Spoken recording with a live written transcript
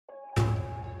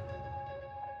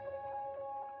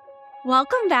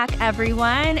Welcome back,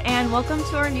 everyone, and welcome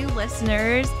to our new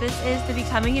listeners. This is the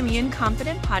Becoming Immune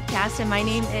Confident podcast, and my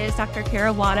name is Dr.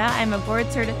 Kara Wada. I'm a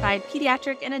board-certified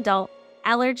pediatric and adult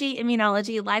allergy,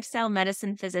 immunology, lifestyle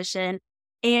medicine physician.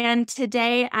 And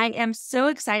today I am so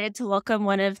excited to welcome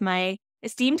one of my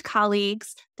esteemed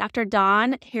colleagues, Dr.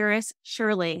 Dawn Harris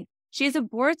Sherling. She is a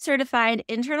board-certified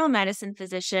internal medicine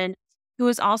physician who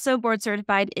is also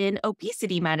board-certified in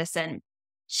obesity medicine.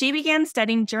 She began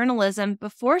studying journalism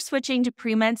before switching to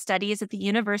pre-med studies at the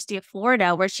University of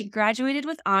Florida, where she graduated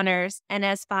with honors and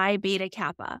as Phi Beta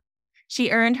Kappa. She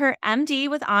earned her MD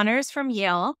with honors from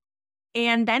Yale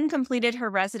and then completed her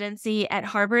residency at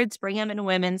Harvard's Brigham and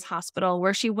Women's Hospital,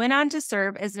 where she went on to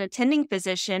serve as an attending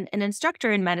physician and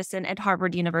instructor in medicine at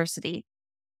Harvard University.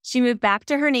 She moved back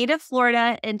to her native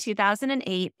Florida in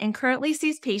 2008 and currently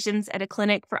sees patients at a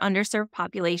clinic for underserved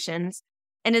populations,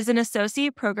 and is an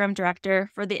associate program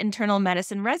director for the internal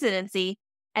medicine residency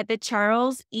at the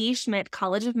Charles E. Schmidt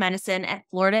College of Medicine at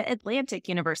Florida Atlantic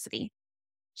University.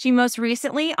 She most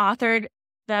recently authored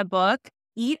the book,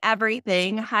 Eat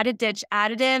Everything: How to Ditch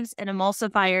Additives and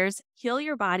Emulsifiers, Heal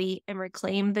Your Body, and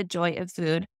Reclaim the Joy of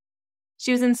Food.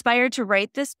 She was inspired to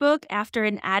write this book after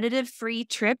an additive-free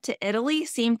trip to Italy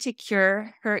seemed to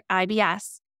cure her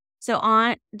IBS. So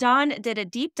Dawn did a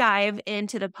deep dive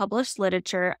into the published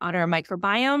literature on our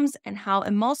microbiomes and how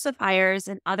emulsifiers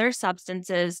and other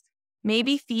substances may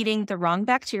be feeding the wrong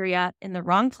bacteria in the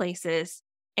wrong places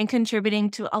and contributing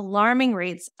to alarming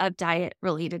rates of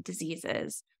diet-related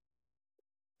diseases.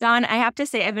 Dawn, I have to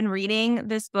say, I've been reading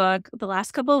this book the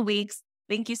last couple of weeks.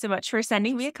 Thank you so much for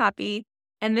sending me a copy.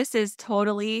 And this is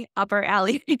totally up our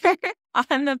alley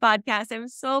on the podcast. I'm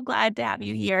so glad to have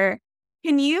you here.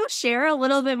 Can you share a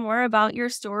little bit more about your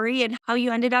story and how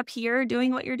you ended up here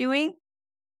doing what you're doing?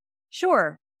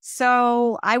 Sure.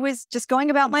 So I was just going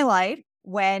about my life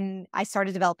when I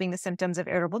started developing the symptoms of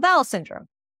irritable bowel syndrome.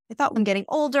 I thought when getting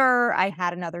older, I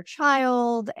had another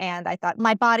child, and I thought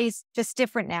my body's just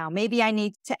different now. Maybe I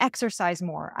need to exercise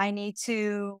more. I need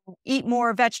to eat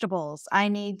more vegetables. I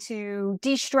need to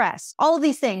de-stress. All of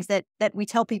these things that we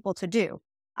tell people to do.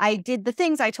 I did the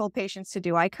things I told patients to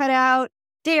do. I cut out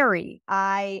dairy.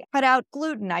 I cut out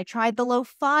gluten. I tried the low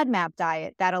FODMAP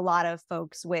diet that a lot of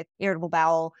folks with irritable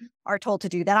bowel are told to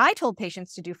do, that I told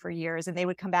patients to do for years. And they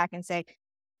would come back and say,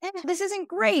 this isn't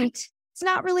great. It's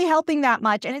not really helping that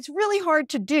much. And it's really hard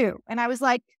to do. And I was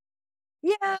like,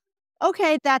 yeah,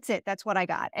 okay, that's it. That's what I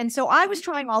got. And so I was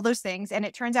trying all those things. And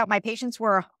it turns out my patients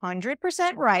were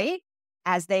 100% right,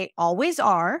 as they always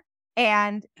are.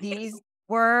 And these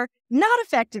were not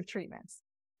effective treatments.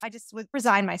 I just would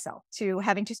resign myself to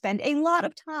having to spend a lot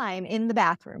of time in the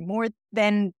bathroom, more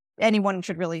than anyone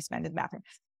should really spend in the bathroom.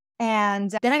 And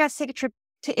then I got to take a trip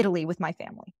to Italy with my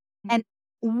family. And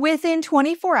within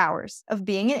 24 hours of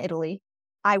being in Italy,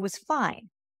 I was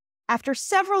fine. After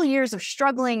several years of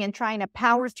struggling and trying to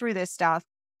power through this stuff,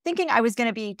 thinking I was going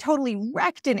to be totally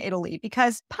wrecked in Italy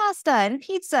because pasta and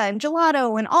pizza and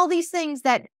gelato and all these things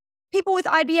that people with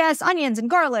IBS, onions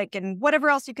and garlic and whatever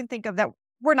else you can think of that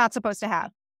we're not supposed to have.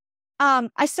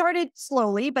 I started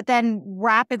slowly, but then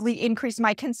rapidly increased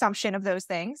my consumption of those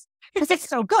things because it's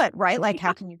so good, right? Like,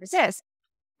 how can you resist?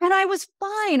 And I was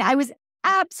fine. I was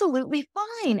absolutely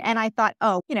fine. And I thought,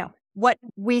 what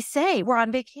we say, we're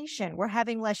on vacation, we're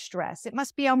having less stress. It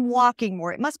must be I'm walking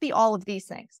more. It must be all of these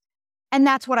things. And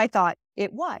that's what I thought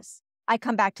it was. I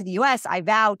come back to the US. I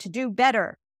vow to do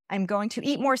better. I'm going to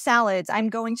eat more salads. I'm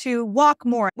going to walk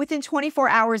more. Within 24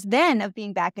 hours then of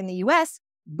being back in the US,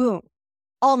 boom.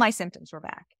 All my symptoms were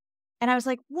back. And I was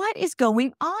like, what is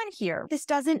going on here? This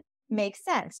doesn't make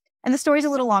sense. And the story's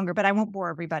a little longer, but I won't bore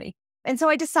everybody. And so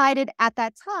I decided at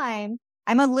that time,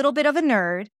 I'm a little bit of a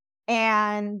nerd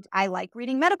and I like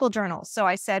reading medical journals. So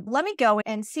I said, let me go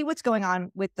and see what's going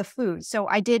on with the food. So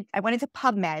I went into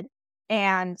PubMed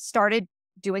and started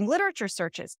doing literature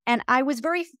searches. And I was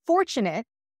very fortunate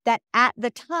that at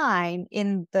the time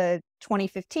in the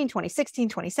 2015, 2016,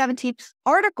 2017,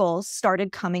 articles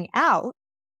started coming out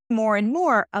more and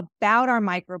more about our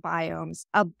microbiomes,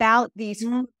 about these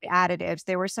food additives.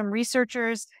 There were some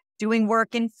researchers doing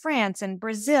work in France and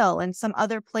Brazil and some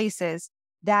other places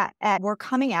that were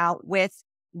coming out with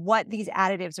what these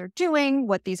additives are doing,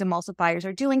 what these emulsifiers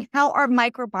are doing, how our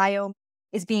microbiome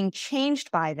is being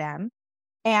changed by them,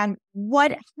 and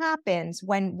what happens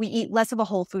when we eat less of a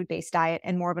whole food-based diet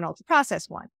and more of an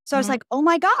ultra-processed one. So I was like, oh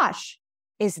my gosh,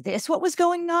 is this what was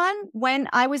going on when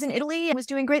I was in Italy and was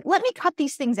doing great? Let me cut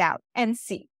these things out and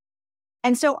see.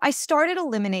 And so I started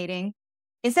eliminating,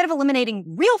 instead of eliminating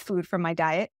real food from my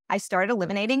diet, I started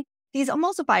eliminating these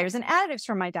emulsifiers and additives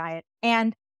from my diet.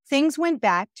 And things went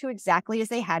back to exactly as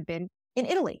they had been in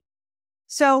Italy.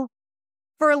 So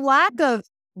for lack of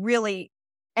really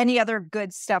any other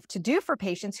good stuff to do for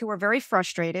patients who were very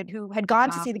frustrated, who had gone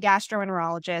to see the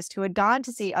gastroenterologist, who had gone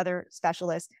to see other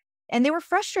specialists, and they were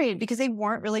frustrated because they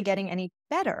weren't really getting any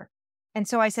better. And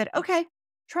so I said, okay,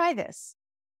 try this.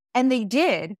 And they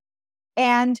did.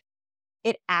 And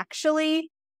it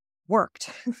actually worked.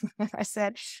 I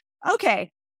said,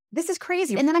 okay, this is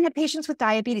crazy. And then I had patients with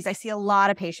diabetes. I see a lot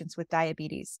of patients with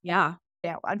diabetes. Yeah.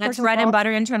 Yeah, That's bread and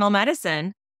butter internal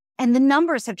medicine. And the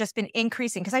numbers have just been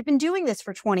increasing because I've been doing this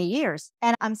for 20 years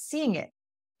and I'm seeing it.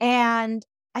 And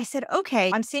I said,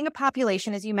 okay, I'm seeing a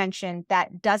population, as you mentioned,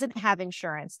 that doesn't have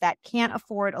insurance, that can't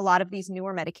afford a lot of these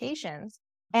newer medications.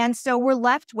 And so we're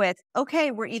left with,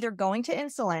 okay, we're either going to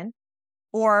insulin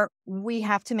or we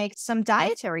have to make some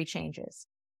dietary changes.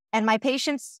 And my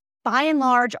patients, by and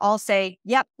large, all say,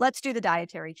 yep, let's do the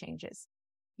dietary changes.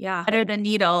 Yeah. Better than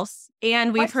needles.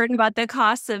 And we've heard about the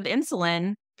costs of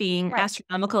insulin being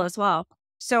astronomical as well.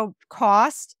 So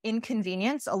cost,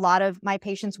 inconvenience, a lot of my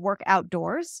patients work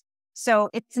outdoors.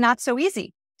 So it's not so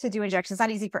easy to do injections. It's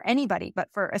not easy for anybody, but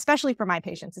especially for my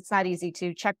patients, it's not easy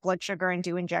to check blood sugar and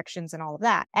do injections and all of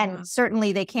that. And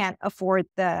certainly they can't afford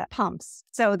the pumps.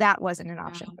 So that wasn't an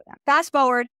option for them. Fast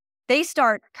forward, they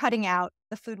start cutting out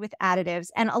the food with additives.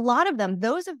 And a lot of them,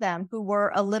 those of them who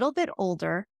were a little bit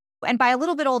older, and by a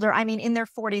little bit older, I mean in their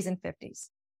 40s and 50s,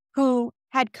 who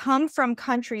had come from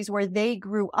countries where they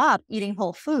grew up eating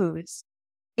whole foods,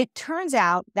 it turns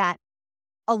out that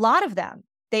a lot of them,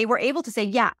 they were able to say,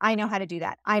 yeah, I know how to do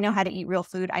that. I know how to eat real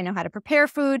food. I know how to prepare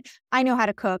food. I know how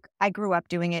to cook. I grew up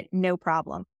doing it. No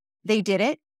problem. They did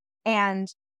it.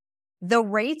 And the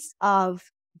rates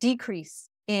of decrease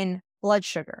in blood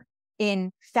sugar,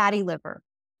 in fatty liver,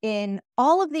 in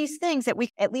all of these things that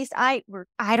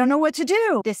I don't know what to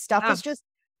do. This stuff is just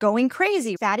going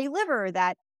crazy. Fatty liver,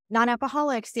 that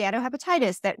non-alcoholic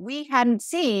steatohepatitis that we hadn't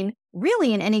seen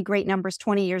really in any great numbers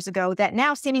 20 years ago that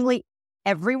now seemingly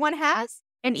everyone has.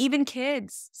 And even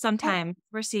kids sometimes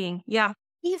we're seeing. Yeah.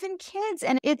 Even kids.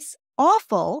 And it's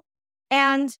awful.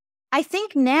 And I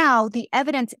think now the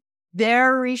evidence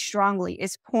very strongly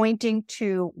is pointing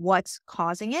to what's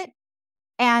causing it.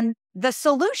 And the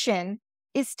solution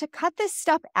is to cut this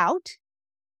stuff out,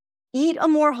 eat a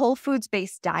more whole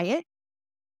foods-based diet.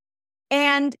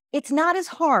 And it's not as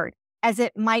hard as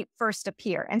it might first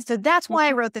appear. And so that's why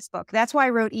I wrote this book. That's why I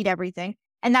wrote Eat Everything.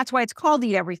 And that's why it's called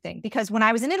Eat Everything. Because when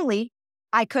I was in Italy,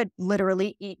 I could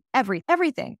literally eat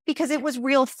everything because it was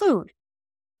real food.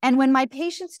 And when my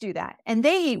patients do that and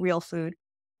they eat real food,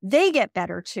 they get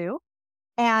better too.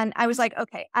 And I was like,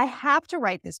 okay, I have to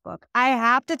write this book. I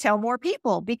have to tell more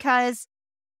people because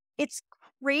it's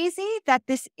crazy that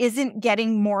this isn't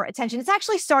getting more attention. It's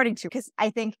actually starting to, because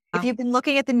I think if you've been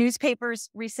looking at the newspapers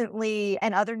recently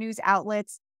and other news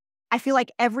outlets, I feel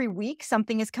like every week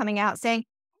something is coming out saying,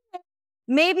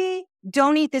 maybe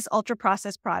don't eat this ultra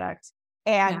processed product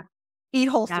and eat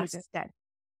whole foods instead.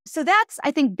 So that's,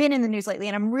 I think, been in the news lately.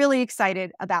 And I'm really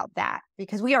excited about that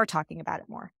because we are talking about it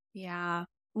more. Yeah.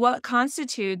 What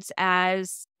constitutes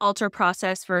as ultra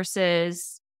processed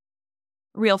versus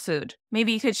real food?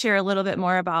 Maybe you could share a little bit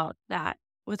more about that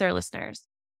with our listeners.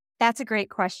 That's a great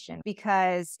question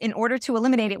because in order to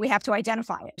eliminate it, we have to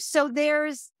identify it. So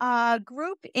there's a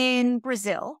group in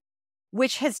Brazil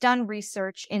which has done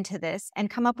research into this and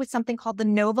come up with something called the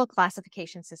NOVA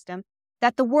classification system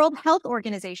that the World Health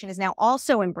Organization is now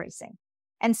also embracing.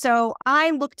 And so I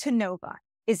look to NOVA.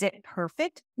 Is it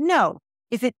perfect? No.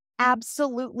 Is it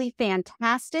absolutely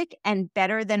fantastic and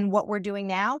better than what we're doing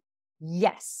now?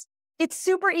 Yes. It's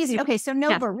super easy. Okay, so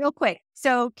NOVA, real quick.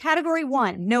 So category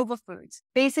 1, NOVA foods.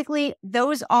 Basically,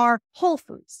 those are whole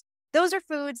foods. Those are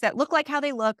foods that look like how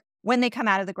they look when they come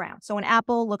out of the ground. So an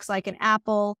apple looks like an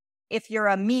apple. If you're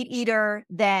a meat eater,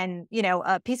 then,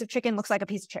 a piece of chicken looks like a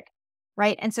piece of chicken,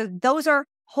 right? And so those are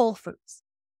whole foods.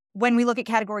 When we look at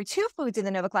category 2 foods in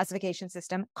the NOVA classification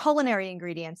system, culinary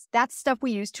ingredients, that's stuff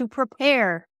we use to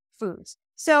prepare foods.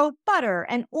 So butter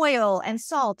and oil and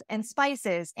salt and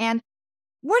spices. And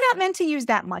we're not meant to use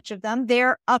that much of them.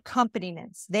 They're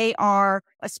accompaniments. They are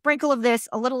a sprinkle of this,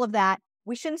 a little of that.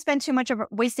 We shouldn't spend too much of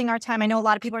wasting our time. I know a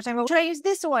lot of people are saying, well, should I use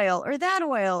this oil or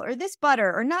this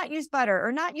butter or not use butter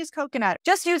or not use coconut?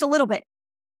 Just use a little bit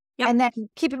and then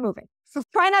keep it moving. So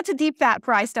try not to deep fat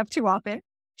fry stuff too often.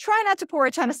 Try not to pour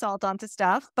a ton of salt onto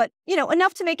stuff, but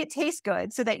enough to make it taste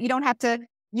good so that you don't have to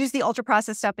use the ultra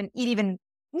processed stuff and eat even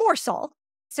more salt.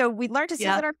 So we learn to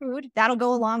season our food. That'll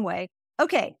go a long way.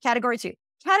 Okay, category 2.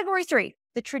 Category 3,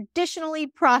 the traditionally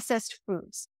processed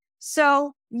foods.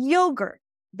 So yogurt,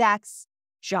 that's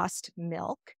just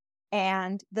milk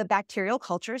and the bacterial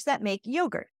cultures that make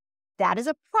yogurt. That is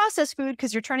a processed food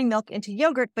because you're turning milk into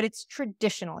yogurt, but it's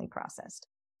traditionally processed.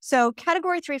 So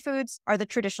category 3 foods are the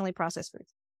traditionally processed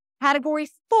foods. Category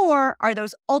 4 are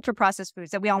those ultra processed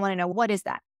foods that we all want to know, what is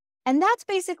that? And that's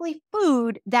basically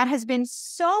food that has been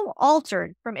so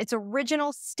altered from its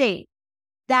original state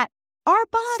that our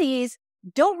bodies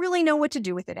don't really know what to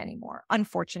do with it anymore,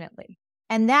 unfortunately.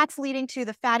 And that's leading to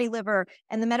the fatty liver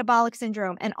and the metabolic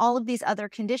syndrome and all of these other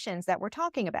conditions that we're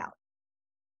talking about.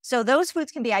 So those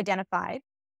foods can be identified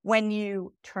when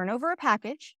you turn over a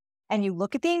package and you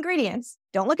look at the ingredients.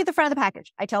 Don't look at the front of the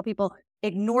package. I tell people,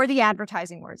 ignore the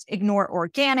advertising words, ignore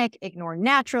organic, ignore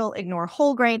natural, ignore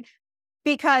whole grain,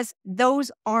 because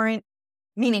those aren't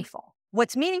meaningful.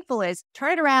 What's meaningful is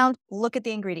turn it around, look at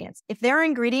the ingredients. If there are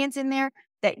ingredients in there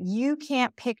that you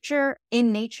can't picture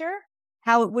in nature,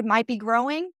 how it might be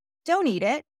growing, don't eat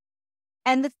it.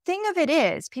 And the thing of it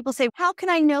is, people say, how can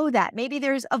I know that? Maybe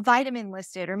there's a vitamin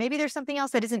listed, or maybe there's something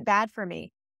else that isn't bad for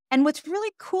me. And what's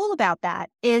really cool about that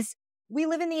is we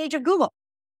live in the age of Google.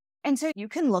 And so you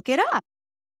can look it up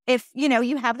if,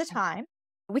 you have the time.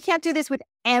 We can't do this with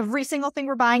every single thing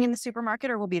we're buying in the supermarket,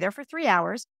 or we'll be there for 3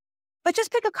 hours. But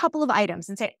just pick a couple of items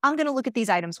and say, I'm going to look at these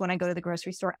items when I go to the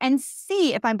grocery store and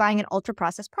see if I'm buying an ultra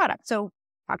processed product. So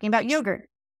talking about yogurt,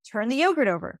 turn the yogurt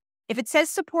over. If it says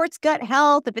supports gut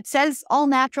health, if it says all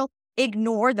natural,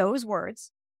 ignore those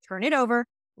words, turn it over,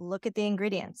 look at the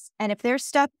ingredients. And if there's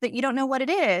stuff that you don't know what it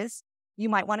is, you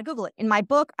might want to Google it. In my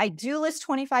book, I do list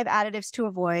 25 additives to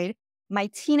avoid. My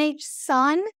teenage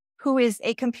son, who is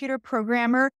a computer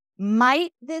programmer,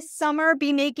 might this summer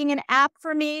be making an app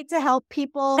for me to help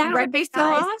people. That would be so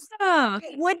awesome.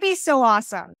 It would be so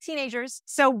awesome. Teenagers.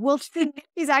 So we'll see.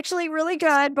 He's actually really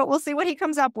good, but we'll see what he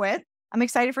comes up with. I'm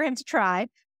excited for him to try,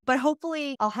 but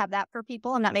hopefully I'll have that for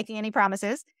people. I'm not making any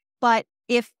promises, but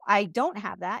if I don't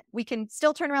have that, we can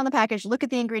still turn around the package, look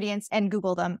at the ingredients and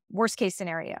Google them, worst case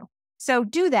scenario. So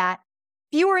do that.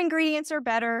 Fewer ingredients are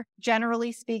better,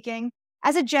 generally speaking,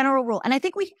 as a general rule. And I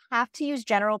think we have to use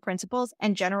general principles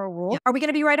and general rules. Yep. Are we going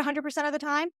to be right 100% of the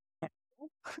time?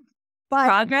 But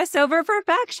progress over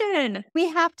perfection. We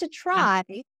have to try.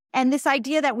 And this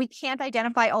idea that we can't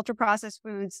identify ultra processed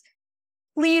foods,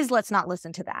 please let's not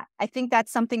listen to that. I think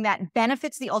that's something that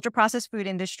benefits the ultra processed food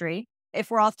industry. If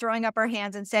we're all throwing up our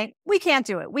hands and saying, we can't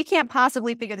do it. We can't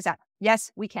possibly figure this out.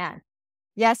 Yes, we can.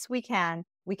 Yes, we can.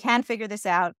 We can figure this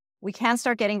out. We can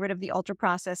start getting rid of the ultra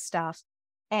processed stuff.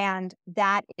 And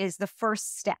that is the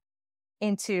first step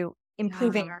into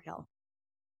improving our health.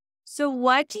 So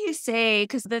what do you say?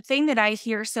 Because the thing that I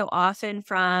hear so often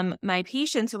from my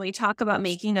patients when we talk about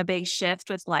making a big shift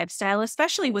with lifestyle,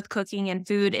 especially with cooking and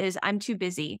food, is I'm too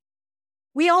busy.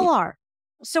 We all are.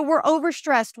 So we're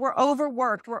overstressed, we're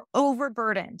overworked, we're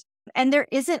overburdened. And there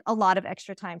isn't a lot of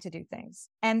extra time to do things.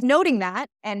 And noting that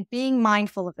and being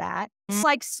mindful of that, it's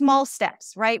like small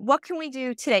steps, right? What can we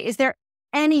do today? Is there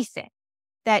anything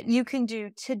that you can do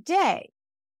today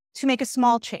to make a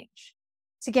small change,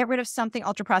 to get rid of something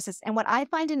ultra processed? And what I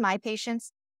find in my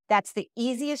patients, that's the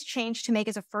easiest change to make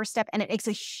as a first step, and it makes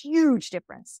a huge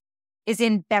difference, is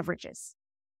in beverages.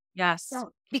 Yes.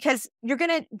 So, because you're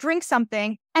going to drink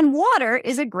something, and water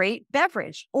is a great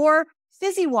beverage, or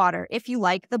fizzy water if you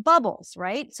like the bubbles,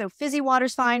 right? So fizzy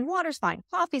water's fine,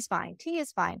 coffee's fine, tea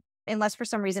is fine. Unless for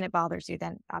some reason it bothers you,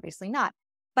 then obviously not.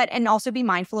 And also be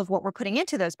mindful of what we're putting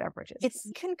into those beverages. It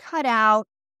can cut out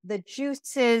the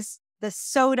juices, the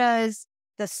sodas,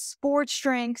 the sports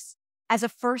drinks as a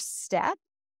first step.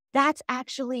 That's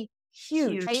actually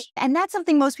huge. Right? And that's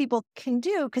something most people can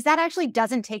do because that actually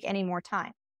doesn't take any more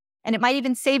time. And it might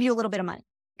even save you a little bit of money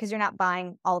because you're not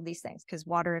buying all of these things. Because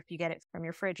water, if you get it from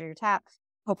your fridge or your tap,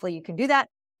 hopefully you can do that,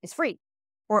 is free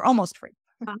or almost free.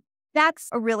 That's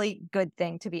a really good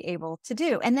thing to be able to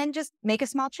do. And then just make a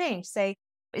small change. Say,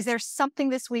 is there something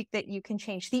this week that you can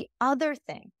change? The other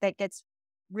thing that gets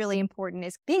really important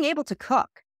is being able to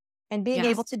cook and being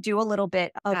able to do a little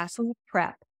bit of food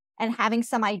prep and having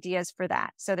some ideas for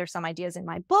that. So there's some ideas in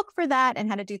my book for that and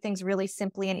how to do things really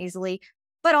simply and easily.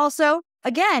 But also,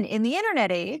 again, in the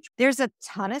internet age, there's a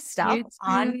ton of stuff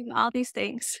on all these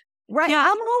things. Right. Yeah.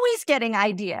 I'm always getting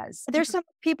ideas. There's some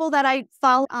people that I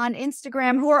follow on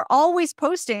Instagram who are always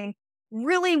posting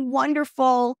really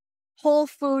wonderful whole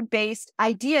food based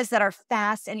ideas that are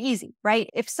fast and easy, right?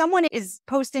 If someone is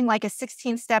posting like a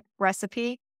 16-step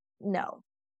recipe, no,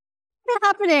 not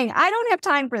happening. I don't have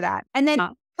time for that. And then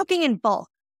cooking in bulk.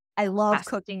 I love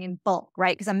cooking in bulk,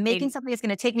 right? Because I'm making something that's going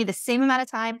to take me the same amount of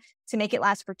time to make it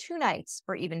last for 2 nights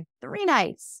or even 3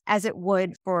 nights as it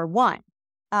would for 1.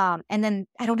 And then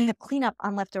I don't have cleanup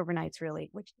on leftover nights,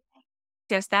 really.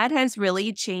 Yes, that has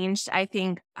really changed, I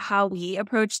think, how we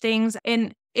approach things.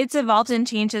 And it's evolved and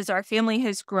changed as our family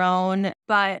has grown,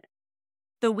 but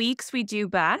the weeks we do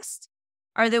best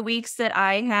are the weeks that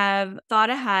I have thought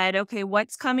ahead, okay,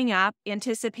 what's coming up,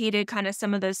 anticipated kind of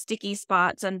some of those sticky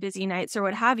spots on busy nights or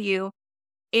what have you,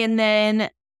 and then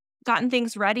gotten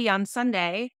things ready on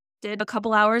Sunday, did a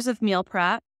couple hours of meal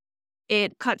prep.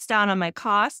 It cuts down on my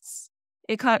costs.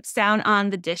 It cuts down on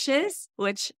the dishes,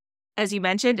 which, as you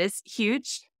mentioned, is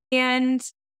huge. And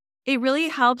it really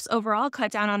helps overall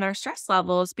cut down on our stress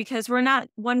levels because we're not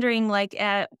wondering like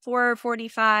at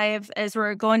 4:45 as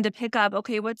we're going to pick up,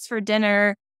 okay, what's for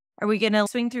dinner? Are we going to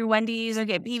swing through Wendy's or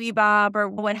get BB Bob or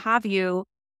what have you?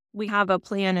 We have a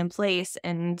plan in place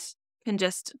and can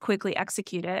just quickly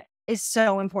execute it. Is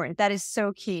so important. That is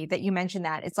so key that you mentioned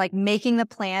that. It's like making the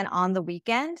plan on the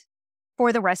weekend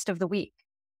for the rest of the week.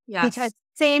 Yes. Because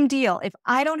same deal. If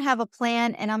I don't have a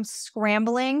plan and I'm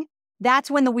scrambling, that's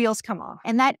when the wheels come off.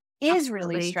 And that is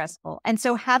really stressful. And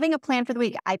so having a plan for the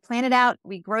week, I plan it out.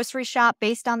 We grocery shop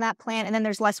based on that plan. And then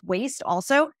there's less waste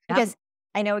also because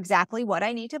I know exactly what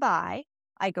I need to buy.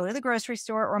 I go to the grocery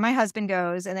store or my husband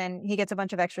goes and then he gets a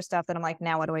bunch of extra stuff that I'm like,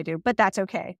 now what do I do? But that's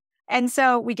okay. And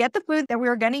so we get the food that we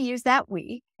were going to use that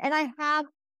week and I have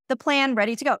the plan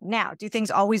ready to go. Now, do things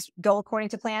always go according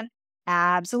to plan?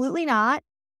 Absolutely not.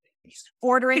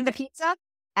 Ordering the pizza?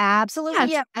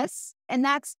 Absolutely yes. And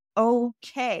that's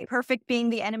okay. Perfect being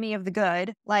the enemy of the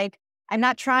good. Like, I'm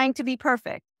not trying to be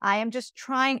perfect. I am just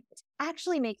trying to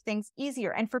actually make things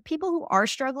easier. And for people who are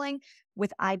struggling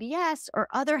with IBS or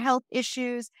other health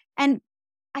issues, and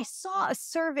I saw a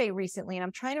survey recently, and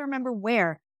I'm trying to remember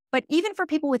where, but even for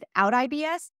people without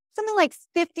IBS, something like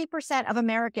 50% of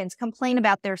Americans complain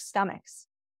about their stomachs.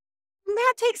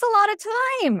 That takes a lot of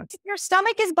time. Your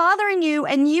stomach is bothering you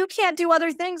and you can't do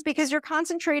other things because you're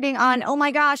concentrating on, oh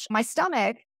my gosh, my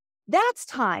stomach. That's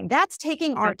time. That's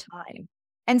taking our time.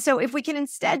 And so if we can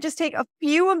instead just take a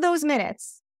few of those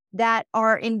minutes that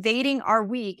are invading our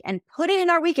week and put it in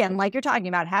our weekend, like you're talking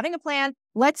about, having a plan,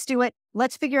 let's do it.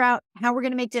 Let's figure out how we're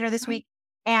going to make dinner this week.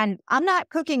 And I'm not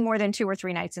cooking more than 2 or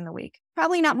 3 nights in the week,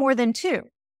 probably not more than 2,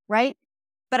 right?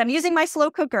 But I'm using my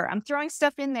slow cooker. I'm throwing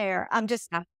stuff in there. I'm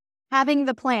just having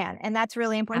the plan. And that's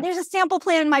really important. There's a sample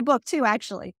plan in my book too,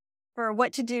 actually, for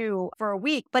what to do for a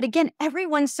week. But again,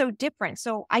 everyone's so different.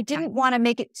 So I didn't want to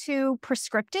make it too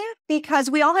prescriptive because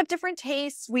we all have different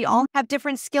tastes. We all have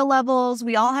different skill levels.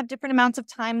 We all have different amounts of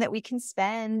time that we can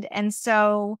spend. And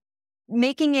so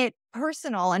making it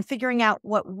personal and figuring out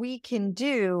what we can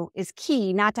do is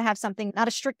key, not to have something, not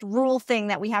a strict rule thing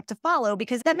that we have to follow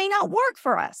because that may not work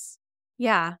for us.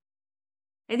 Yeah.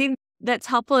 I think that's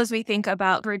helpful as we think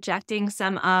about rejecting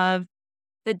some of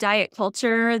the diet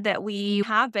culture that we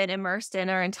have been immersed in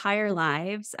our entire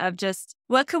lives of just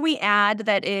what can we add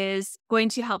that is going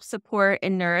to help support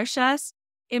and nourish us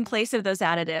in place of those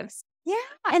additives. Yeah.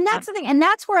 And that's the thing. And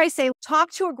that's where I say,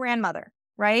 talk to a grandmother,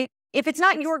 right? If it's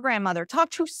not your grandmother,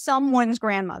 talk to someone's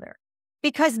grandmother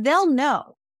because they'll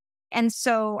know. And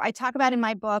so I talk about in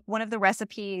my book, one of the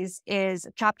recipes is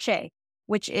japchae,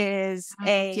 which is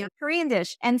a Korean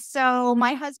dish. And so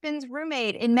my husband's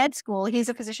roommate in med school, he's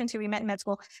a physician too, we met in med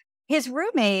school. His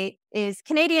roommate is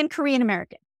Canadian, Korean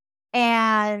American.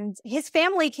 And his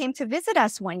family came to visit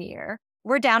us one year.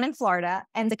 We're down in Florida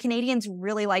and the Canadians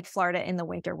really like Florida in the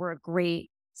winter. We're a great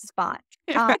spot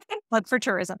for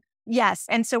tourism. Yes.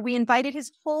 And so we invited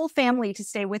his whole family to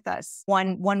stay with us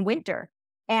one winter.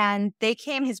 And they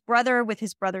came, his brother with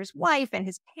his brother's wife and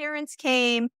his parents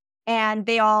came. And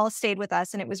they all stayed with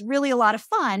us. And it was really a lot of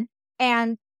fun.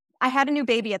 And I had a new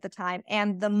baby at the time.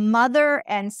 And the mother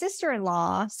and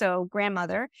sister-in-law, so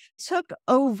grandmother, took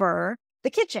over the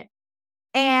kitchen.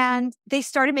 And they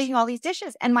started making all these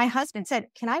dishes. And my husband said,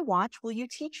 can I watch? Will you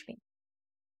teach me?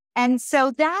 And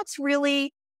so that's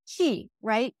really key,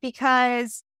 right?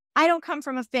 Because I don't come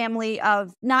from a family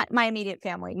of, not my immediate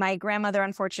family. My grandmother,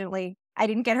 unfortunately, I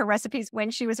didn't get her recipes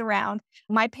when she was around.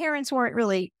 My parents weren't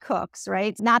really cooks,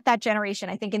 right? Not that generation.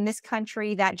 I think in this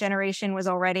country, that generation was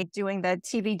already doing the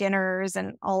TV dinners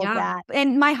and all of that.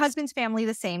 And my husband's family,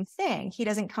 the same thing. He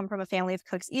doesn't come from a family of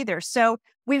cooks either. So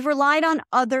we've relied on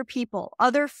other people,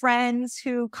 other friends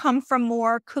who come from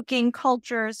more cooking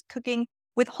cultures, cooking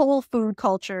with whole food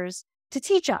cultures to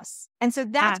teach us. And so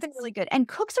that's been really good. And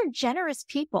cooks are generous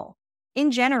people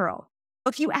in general.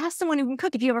 If you ask someone who can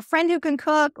cook, if you have a friend who can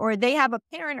cook, or they have a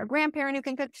parent or grandparent who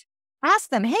can cook, ask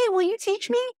them, hey, will you teach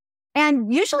me?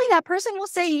 And usually that person will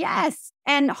say yes.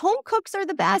 And home cooks are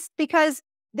the best because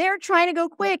they're trying to go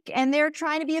quick and they're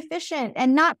trying to be efficient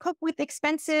and not cook with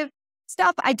expensive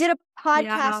stuff. I did a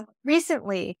podcast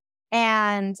recently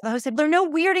and the host said, there are no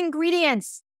weird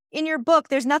ingredients in your book.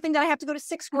 There's nothing that I have to go to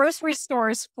 6 grocery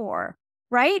stores for.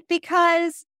 right?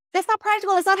 Because that's not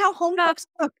practical. That's not how home cooks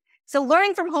cook. So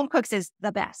learning from home cooks is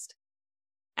the best.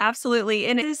 Absolutely.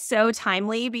 And it is so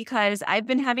timely because I've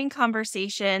been having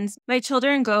conversations. My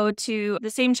children go to the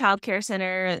same childcare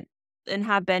center and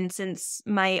have been since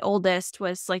my oldest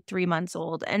was like 3 months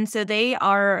old. And so they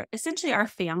are essentially our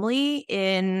family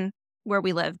in where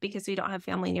we live because we don't have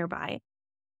family nearby.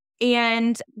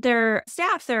 And their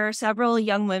staff, there are several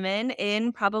young women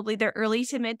in probably their early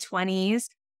to mid 20s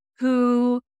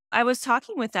who I was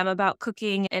talking with them about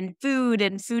cooking and food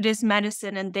is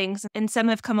medicine and things. And some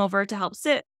have come over to help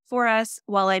sit for us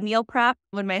while I meal prep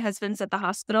when my husband's at the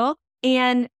hospital.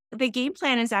 And the game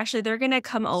plan is actually they're going to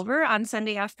come over on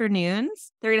Sunday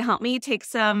afternoons. They're going to help me take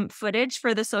some footage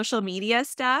for the social media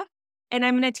stuff. And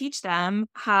I'm going to teach them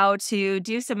how to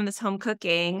do some of this home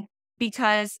cooking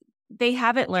because they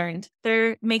haven't learned.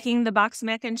 They're making the box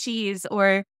mac and cheese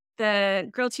or the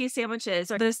grilled cheese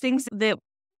sandwiches or those things that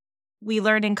we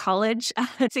learn in college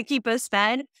to keep us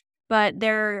fed, but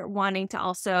they're wanting to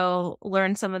also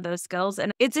learn some of those skills.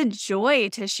 And it's a joy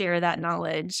to share that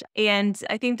knowledge. And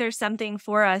I think there's something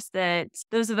for us that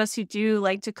those of us who do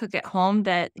like to cook at home,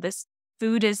 that this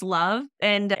food is love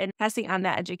and passing on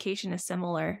that education is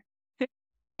similar.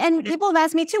 And people have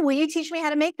asked me too, will you teach me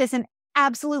how to make this? And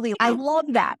absolutely. I love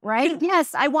that, right?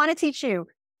 Yes, I want to teach you.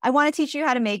 I want to teach you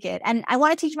how to make it. And I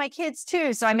want to teach my kids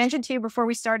too. So I mentioned to you before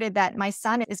we started that my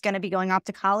son is going to be going off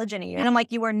to college in a year. And I'm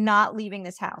like, you are not leaving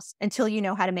this house until you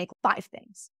know how to make 5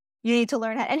 things. You need to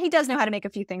learn how, and he does know how to make a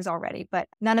few things already, but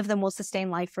none of them will sustain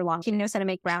life for long. He knows how to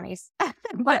make brownies,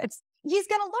 but he's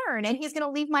going to learn and he's going to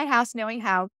leave my house knowing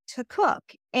how to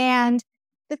cook. And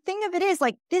the thing of it is,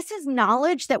 like, this is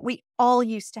knowledge that we all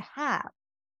used to have.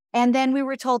 And then we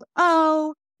were told,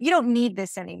 oh, you don't need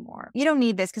this anymore. You don't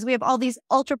need this because we have all these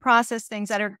ultra processed things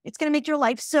it's going to make your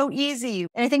life so easy.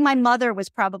 And I think my mother was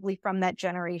probably from that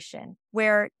generation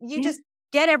where you just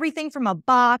get everything from a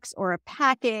box or a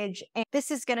package, and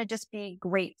this is going to just be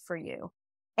great for you.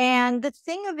 And the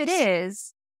thing of it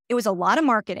is, it was a lot of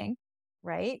marketing,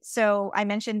 right? So I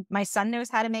mentioned my son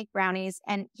knows how to make brownies,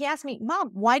 and he asked me,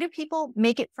 Mom, why do people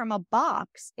make it from a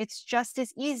box? It's just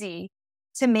as easy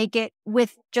to make it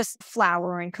with just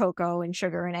flour and cocoa and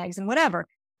sugar and eggs and whatever.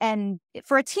 And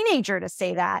for a teenager to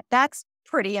say that, that's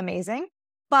pretty amazing.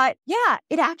 But yeah,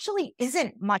 it actually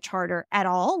isn't much harder at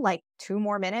all, like 2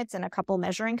 more minutes and a couple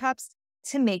measuring cups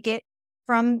to make it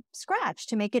from scratch,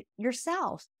 to make it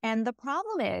yourself. And the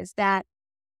problem is that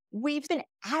we've been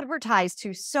advertised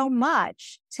to so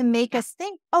much to make us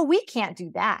think, oh, we can't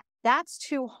do that. That's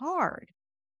too hard.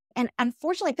 And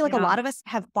unfortunately, I feel like a lot of us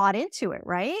have bought into it,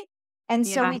 right? And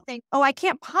so we think, oh, I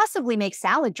can't possibly make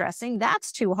salad dressing.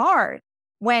 That's too hard,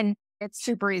 when it's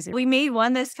super easy. We made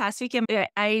one this past weekend.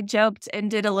 I joked and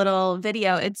did a little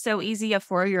video. It's so easy, a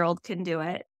 4-year-old can do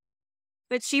it.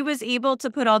 But she was able to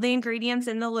put all the ingredients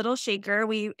in the little shaker.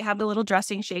 We have the little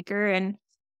dressing shaker, and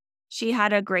she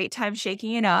had a great time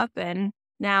shaking it up. And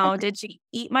now, did she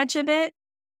eat much of it?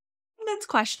 That's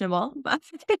questionable, but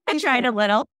I tried a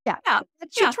little. Yeah.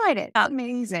 She tried it. It's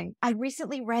amazing. I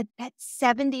recently read that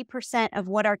 70% of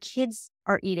what our kids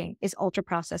are eating is ultra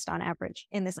processed on average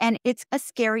in this. And it's a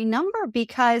scary number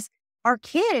because our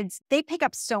kids, they pick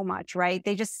up so much, right?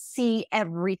 They just see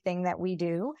everything that we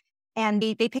do and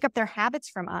they pick up their habits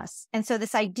from us. And so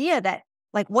this idea that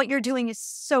like what you're doing is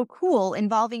so cool,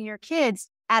 involving your kids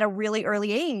at a really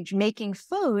early age, making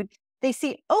food, they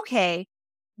see, okay,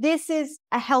 this is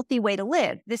a healthy way to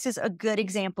live. This is a good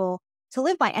example to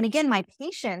live by. And again, my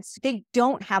patients, they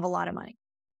don't have a lot of money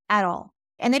at all.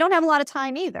 And they don't have a lot of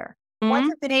time either. Ones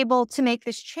who've been able to make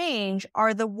this change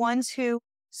are the ones who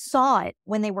saw it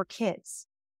when they were kids,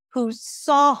 who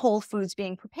saw whole foods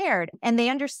being prepared, and they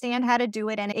understand how to do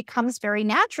it. And it comes very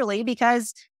naturally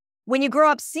because when you grow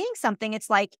up seeing something,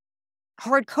 it's like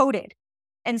hard coded.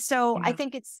 And so I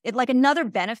think it's like another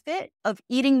benefit of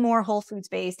eating more whole foods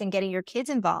based and getting your kids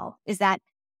involved is that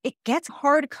it gets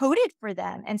hard coded for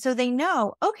them. And so they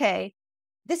know, okay,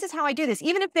 this is how I do this.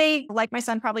 Even if they, like my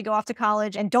son, probably go off to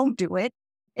college and don't do it,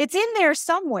 it's in there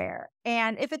somewhere.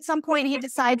 And if at some point he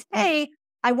decides, hey,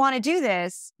 I want to do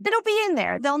this, then it'll be in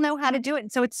there. They'll know how to do it.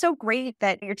 And so it's so great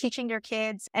that you're teaching your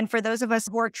kids. And for those of us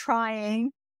who are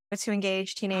trying to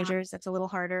engage teenagers, that's a little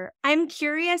harder. I'm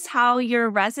curious how your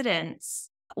residents,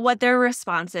 what their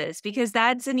response is, because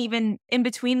that's an even in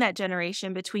between that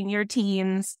generation, between your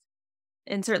teens,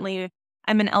 and certainly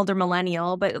I'm an elder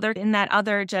millennial, but they're in that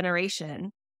other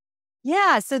generation.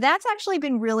 Yeah, so that's actually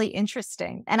been really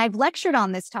interesting. And I've lectured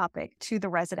on this topic to the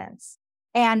residents.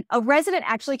 And a resident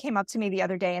actually came up to me the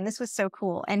other day, and this was so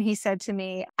cool. And he said to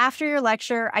me, after your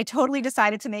lecture, I totally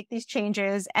decided to make these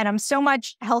changes, and I'm so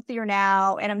much healthier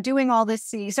now, and I'm doing all this.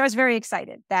 So I was very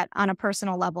excited that on a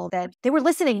personal level that they were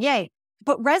listening. Yay.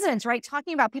 But residents, right?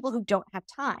 Talking about people who don't have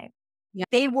time. Yeah.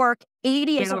 They work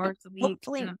 80 hours a week.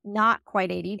 Hopefully not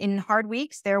quite 80. In hard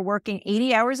weeks, they're working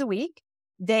 80 hours a week.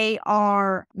 They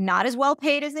are not as well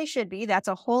paid as they should be. That's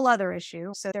a whole other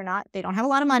issue. So they don't have a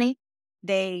lot of money.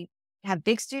 They have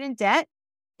big student debt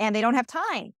and they don't have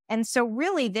time. And so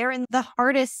really they're in the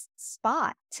hardest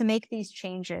spot to make these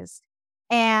changes.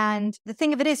 And the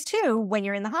thing of it is too, when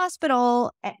you're in the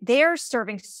hospital, they're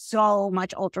serving so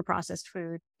much ultra processed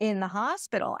food in the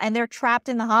hospital, and they're trapped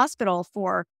in the hospital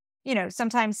for,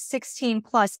 sometimes 16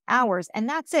 plus hours. And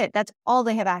that's it. That's all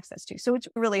they have access to. So it's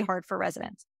really hard for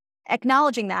residents.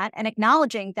 Acknowledging that and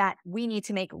acknowledging that we need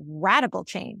to make radical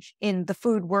change in the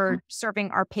food we're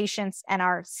serving our patients and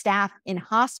our staff in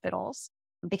hospitals,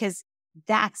 because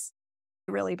that's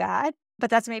really bad.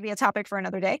 But that's maybe a topic for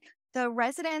another day. The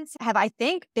residents have, I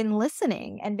think, been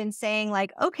listening and been saying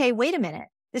like, okay, wait a minute,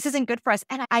 this isn't good for us.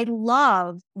 And I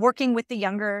love working with the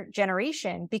younger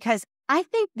generation because I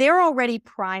think they're already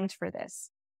primed for this.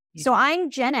 Yeah. So I'm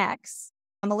Gen X.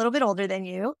 I'm a little bit older than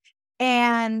you.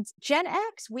 And Gen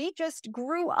X, we just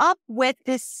grew up with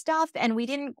this stuff and we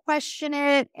didn't question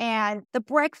it. And the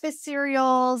breakfast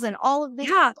cereals and all of this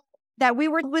that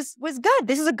was good.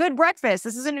 This is a good breakfast.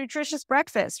 This is a nutritious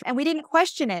breakfast. And we didn't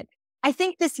question it. I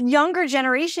think this younger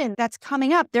generation that's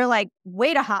coming up, they're like,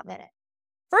 wait a hot minute.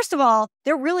 First of all,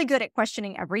 they're really good at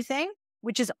questioning everything,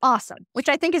 which is awesome, which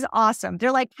I think is awesome.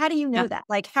 They're like, how do you know that?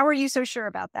 Like, how are you so sure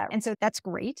about that? And so that's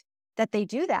great that they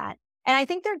do that. And I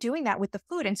think they're doing that with the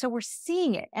food. And so we're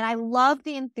seeing it. And I love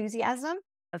the enthusiasm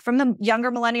from the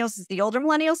younger millennials, the older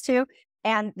millennials too,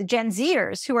 and the Gen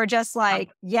Zers who are just like,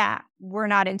 yeah, we're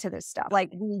not into this stuff. Like,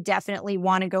 we definitely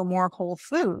want to go more whole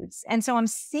foods. And so I'm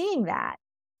seeing that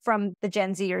from the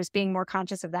Gen Zers being more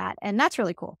conscious of that. And that's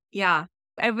really cool. Yeah.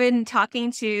 I've been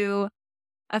talking to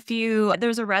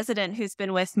there's a resident who's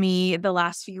been with me the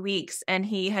last few weeks, and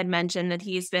he had mentioned that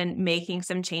he's been making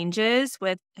some changes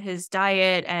with his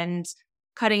diet and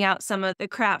cutting out some of the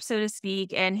crap, so to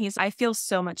speak. And I feel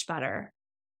so much better.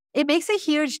 It makes a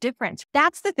huge difference.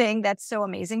 That's the thing that's so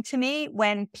amazing to me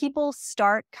when people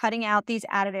start cutting out these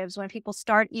additives, when people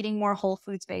start eating more whole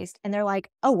foods based, and they're like,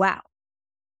 oh, wow,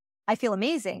 I feel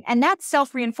amazing. And that's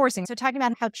self-reinforcing. So talking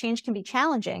about how change can be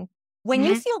challenging. When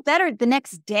you feel better the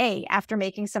next day after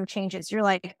making some changes, you're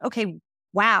like, okay,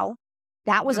 wow,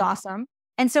 that was awesome.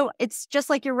 And so it's just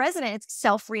like your resident, it's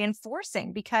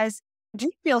self-reinforcing because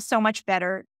you feel so much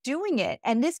better doing it.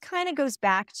 And this kind of goes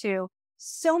back to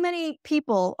so many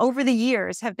people over the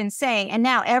years have been saying, and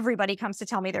now everybody comes to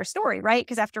tell me their story, right?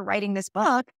 Because after writing this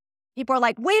book, people are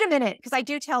like, wait a minute, because I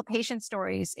do tell patient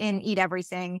stories in Eat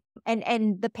Everything.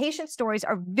 And the patient stories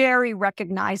are very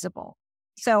recognizable.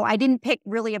 So I didn't pick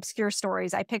really obscure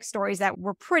stories. I picked stories that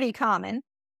were pretty common.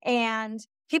 And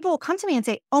people will come to me and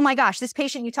say, oh my gosh, this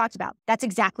patient you talked about, that's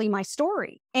exactly my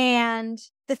story. And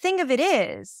the thing of it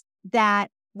is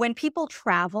that when people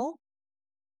travel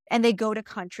and they go to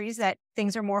countries that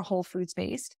things are more whole foods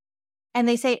based, and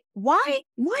they say, why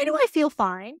do I feel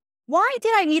fine? Why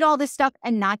did I eat all this stuff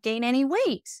and not gain any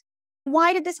weight?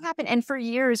 Why did this happen? And for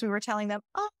years we were telling them,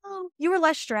 oh, you were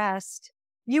less stressed.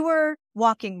 You were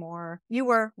walking more, you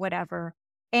were whatever.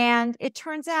 And it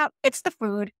turns out it's the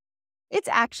food. It's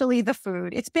actually the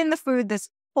food. It's been the food this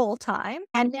whole time.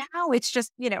 And now it's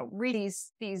just, really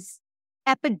these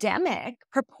epidemic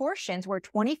proportions where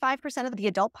 25% of the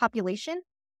adult population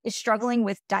is struggling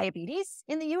with diabetes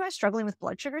in the US, struggling with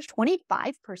blood sugars,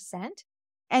 25%.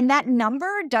 And that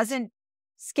number doesn't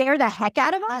scare the heck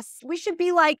out of us. We should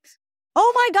be like,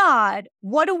 oh my God,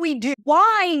 what do we do?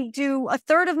 Why do a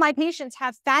third of my patients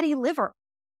have fatty liver,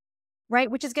 right?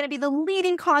 Which is going to be the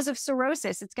leading cause of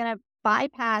cirrhosis. It's going to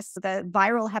bypass the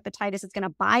viral hepatitis. It's going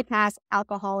to bypass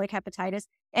alcoholic hepatitis.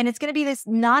 And it's going to be this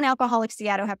non-alcoholic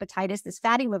steatohepatitis, this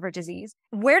fatty liver disease.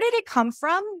 Where did it come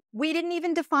from? We didn't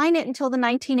even define it until the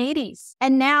 1980s.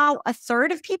 And now a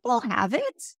third of people have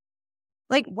it?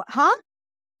 Like, huh?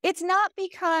 It's not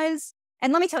because,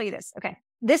 and let me tell you this, okay?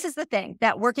 This is the thing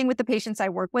that working with the patients I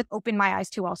work with opened my eyes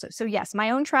to also. So yes,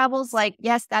 my own travels,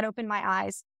 yes, that opened my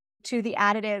eyes to the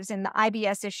additives and the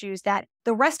IBS issues that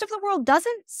the rest of the world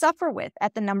doesn't suffer with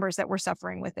at the numbers that we're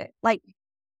suffering with it,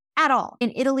 at all.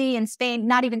 In Italy and Spain,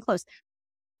 not even close.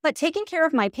 But taking care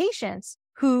of my patients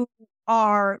who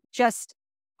are just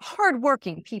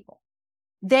hardworking people,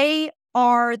 they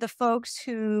are the folks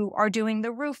who are doing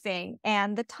the roofing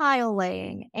and the tile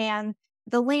laying and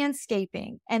the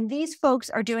landscaping, and these folks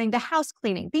are doing the house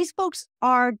cleaning. These folks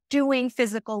are doing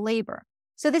physical labor.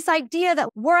 So this idea that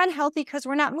we're unhealthy because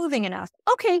we're not moving enough.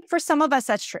 Okay, for some of us,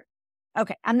 that's true.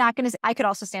 Okay, I'm not going to, I could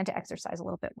also stand to exercise a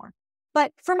little bit more.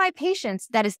 But for my patients,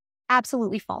 that is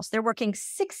absolutely false. They're working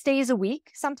 6 days a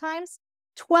week, sometimes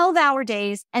 12-hour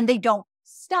days, and they don't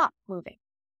stop moving.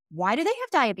 Why do they have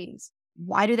diabetes?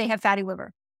 Why do they have fatty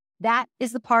liver? That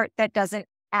is the part that doesn't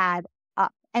add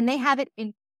up. And they have it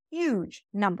in huge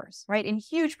numbers, right? In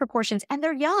huge proportions. And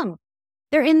they're young.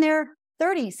 They're in their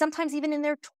 30s, sometimes even in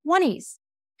their 20s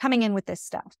coming in with this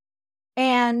stuff.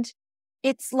 And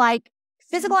it's like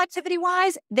physical activity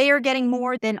wise, they are getting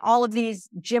more than all of these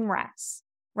gym rats,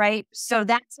 right? So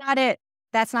that's not it.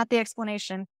 That's not the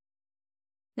explanation.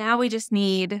 Now we just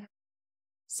need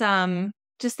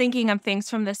just thinking of things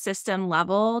from the system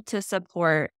level to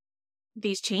support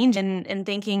these changes and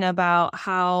thinking about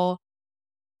how,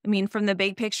 from the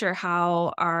big picture,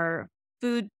 how our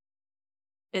food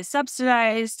is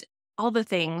subsidized, all the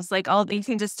things, like you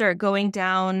can just start going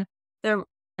down not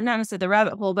necessarily the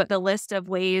rabbit hole, but the list of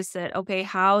ways that, okay,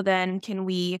 how then can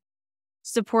we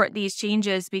support these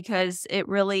changes? Because it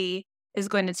really is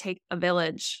going to take a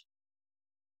village,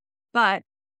 but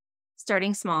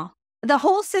starting small. The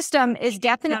whole system is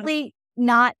definitely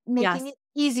not making it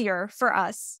easier for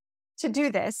us to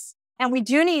do this. And we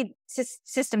do need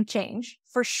system change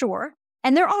for sure.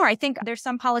 And I think there's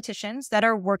some politicians that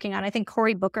are working on, I think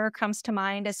Cory Booker comes to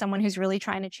mind as someone who's really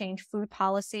trying to change food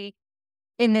policy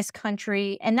in this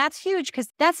country. And that's huge because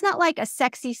that's not like a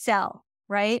sexy sell,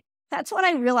 right? That's what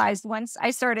I realized once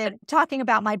I started talking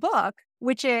about my book,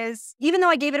 which is, even though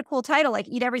I gave it a cool title, like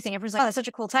Eat Everything, everyone's like, oh, that's such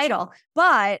a cool title.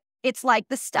 But it's like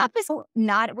the stuff is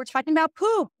not, we're talking about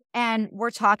poop and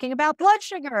we're talking about blood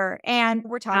sugar and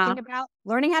we're talking about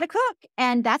learning how to cook.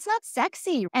 And that's not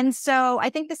sexy. And so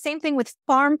I think the same thing with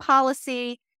farm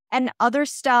policy and other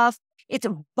stuff. It's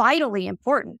vitally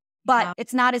important, but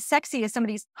it's not as sexy as some of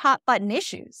these hot button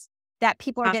issues that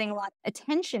people are getting a lot of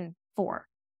attention for.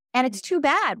 And it's too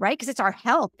bad, right? Because it's our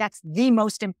health. That's the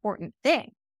most important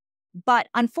thing. But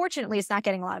unfortunately, it's not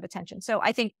getting a lot of attention. So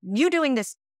I think you doing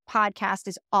this podcast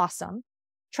is awesome,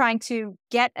 trying to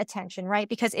get attention, right?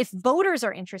 Because if voters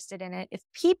are interested in it, if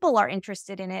people are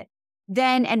interested in it,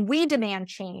 then, and we demand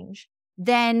change,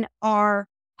 then our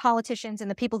politicians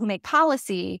and the people who make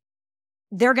policy,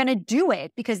 they're going to do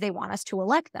it because they want us to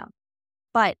elect them.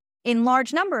 But in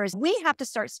large numbers, we have to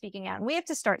start speaking out and we have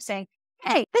to start saying,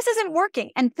 hey, this isn't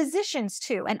working. And physicians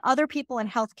too, and other people in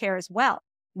healthcare as well.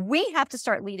 We have to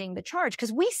start leading the charge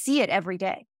because we see it every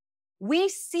day. We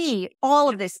see all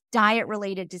of this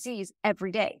diet-related disease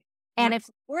every day. And if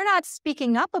we're not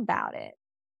speaking up about it,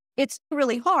 it's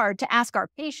really hard to ask our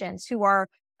patients who are,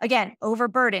 again,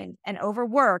 overburdened and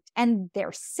overworked, and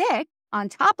they're sick on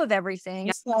top of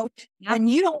everything. So when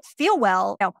you don't feel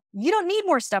well, you don't need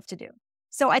more stuff to do.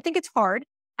 So I think it's hard.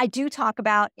 I do talk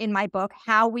about in my book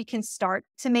how we can start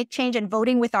to make change, and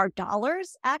voting with our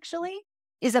dollars actually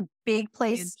is a big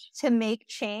place to make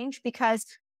change because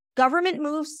government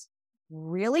moves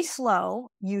really slow,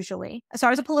 usually. So I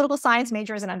was a political science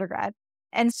major as an undergrad.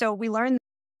 And so we learned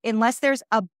unless there's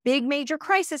a big major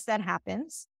crisis that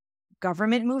happens,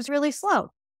 government moves really slow.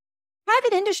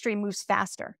 Private industry moves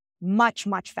faster, much,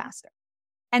 much faster.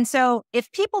 And so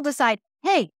if people decide,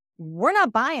 hey, we're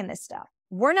not buying this stuff,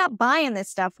 we're not buying this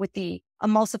stuff with the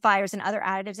emulsifiers and other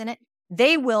additives in it,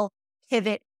 they will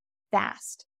pivot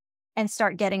fast and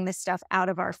start getting this stuff out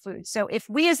of our food. So if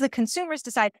we as the consumers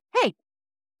decide, hey,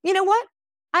 you know what?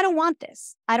 I don't want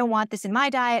this. I don't want this in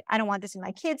my diet. I don't want this in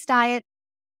my kids' diet.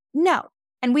 No.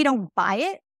 And we don't buy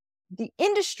it. The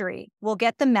industry will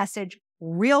get the message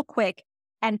real quick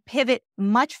and pivot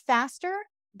much faster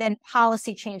than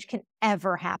policy change can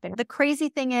ever happen. The crazy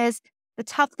thing is, the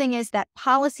tough thing is that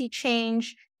policy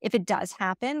change, if it does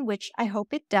happen, which I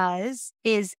hope it does,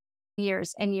 is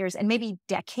years and years and maybe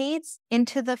decades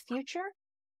into the future.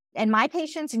 And my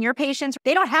patients and your patients,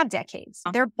 they don't have decades.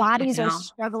 Their bodies are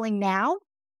struggling now.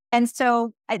 And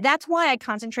so that's why I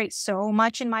concentrate so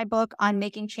much in my book on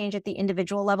making change at the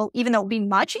individual level, even though it would be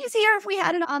much easier if we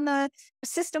had it on the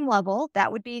system level.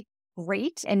 That would be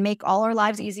great and make all our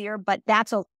lives easier, but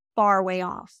that's a far way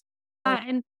off.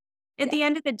 And at the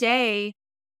end of the day,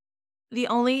 the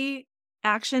only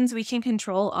actions we can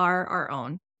control are our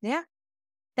own. Yeah,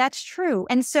 that's true.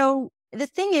 And so the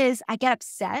thing is, I get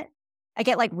upset. I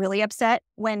get like really upset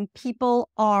when people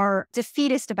are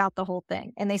defeatist about the whole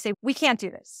thing and they say, we can't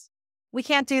do this. We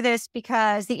can't do this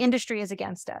because the industry is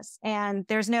against us and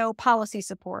there's no policy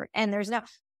support and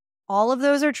all of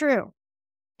those are true.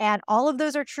 And all of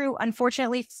those are true,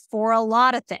 unfortunately, for a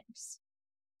lot of things.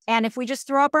 And if we just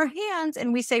throw up our hands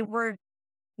and we say we're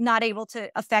not able to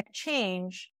affect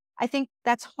change, I think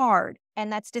that's hard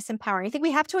and that's disempowering. I think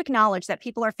we have to acknowledge that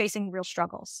people are facing real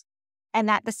struggles and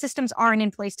that the systems aren't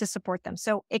in place to support them.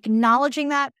 So acknowledging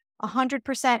that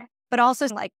 100%, but also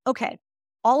like, okay,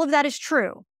 all of that is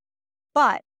true,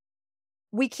 but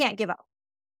we can't give up,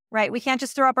 right? We can't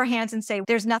just throw up our hands and say,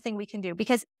 there's nothing we can do.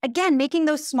 Because again, making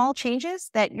those small changes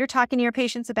that you're talking to your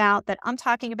patients about, that I'm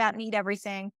talking about and eat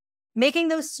everything, making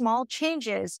those small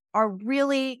changes are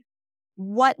really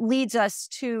what leads us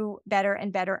to better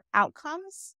and better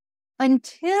outcomes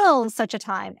until such a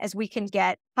time as we can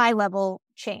get high level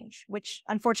change, which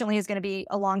unfortunately is going to be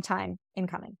a long time in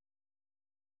coming.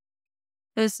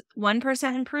 Those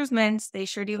 1% improvements, they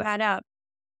sure do add up.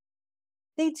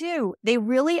 They do. They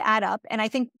really add up. And I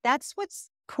think that's what's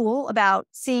cool about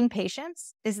seeing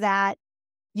patients is that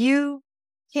you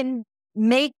can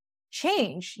make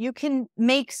change. You can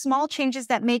make small changes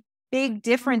that make big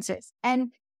differences.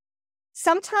 And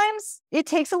sometimes it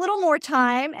takes a little more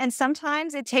time, and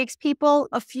sometimes it takes people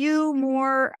a few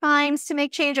more times to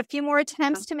make change, a few more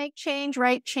attempts to make change,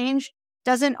 right? Change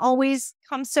doesn't always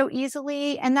come so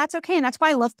easily, and that's okay. And that's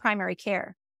why I love primary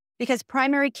care, because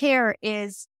primary care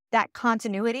is that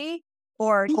continuity,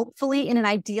 or hopefully in an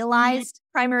idealized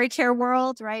primary care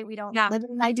world, right? We don't live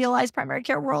in an idealized primary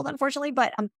care world, unfortunately,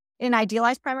 but in an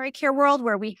idealized primary care world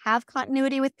where we have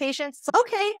continuity with patients, it's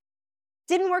okay.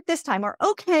 Didn't work this time, or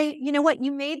okay, you know what,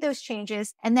 you made those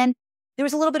changes and then there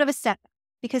was a little bit of a setback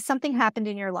because something happened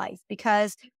in your life,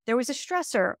 because there was a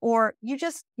stressor, or you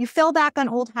fell back on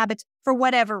old habits for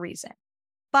whatever reason.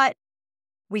 But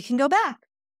we can go back.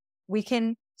 We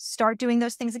can start doing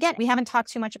those things again. We haven't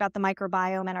talked too much about the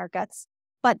microbiome in our guts,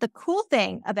 but the cool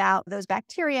thing about those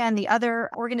bacteria and the other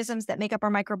organisms that make up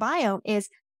our microbiome is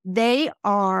they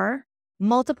are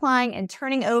multiplying and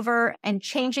turning over and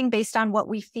changing based on what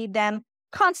we feed them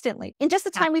constantly. In just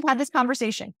the time we've had this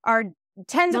conversation, our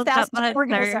tens of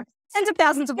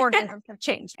thousands of organisms have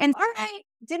changed. And all right,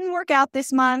 didn't work out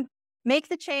this month, make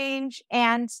the change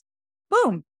and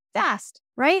boom, fast,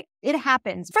 right? It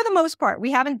happens. For the most part,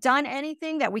 we haven't done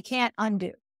anything that we can't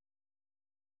undo.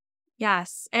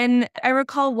 Yes. And I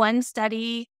recall one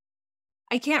study,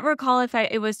 I can't recall if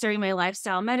it was during my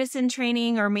lifestyle medicine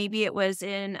training, or maybe it was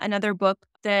in another book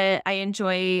that I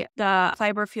enjoy, the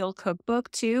Fiber Fuel Cookbook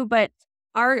too, but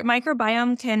our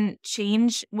microbiome can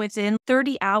change within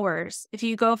 30 hours. If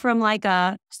you go from like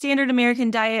a standard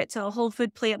American diet to a whole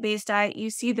food plant-based diet, you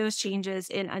see those changes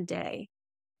in a day.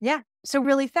 Yeah. So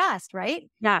really fast, right?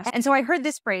 Yes. And so I heard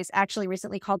this phrase actually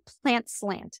recently called plant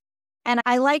slant. And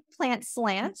I like plant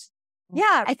slant.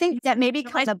 Yeah. I think that maybe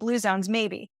comes the blue zones,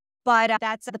 maybe, but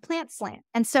that's the plant slant.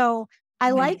 And so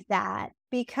I like that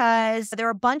because there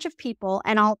are a bunch of people,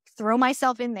 and I'll throw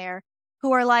myself in there,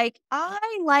 who are like,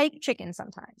 I like chicken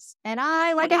sometimes, and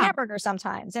I like a hamburger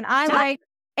sometimes,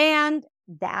 and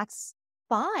that's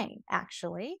fine,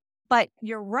 actually. But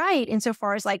you're right,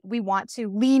 insofar as like we want to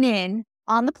lean in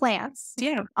on the plants,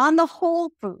 on the whole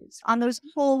foods, on those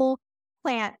whole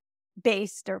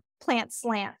plant-based or plant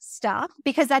slant stuff,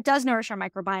 because that does nourish our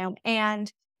microbiome.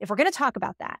 And if we're going to talk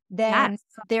about that, then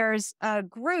there's a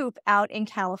group out in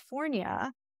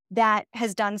California that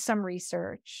has done some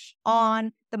research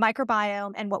on the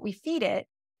microbiome and what we feed it.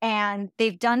 And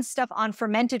they've done stuff on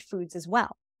fermented foods as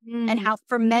well, and how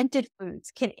fermented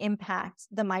foods can impact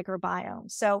the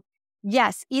microbiome. So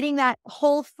yes, eating that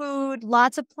whole food,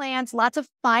 lots of plants, lots of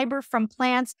fiber from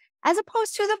plants, as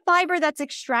opposed to the fiber that's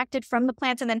extracted from the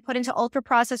plants and then put into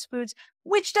ultra-processed foods,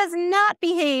 which does not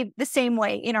behave the same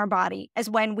way in our body as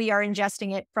when we are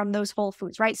ingesting it from those whole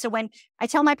foods, right? So when I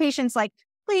tell my patients, like,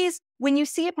 please, when you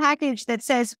see a package that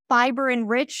says fiber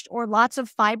enriched or lots of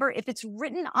fiber, if it's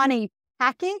written on a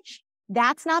package,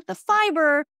 that's not the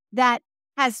fiber that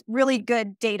has really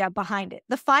good data behind it.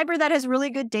 The fiber that has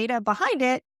really good data behind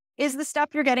it is the stuff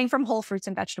you're getting from whole fruits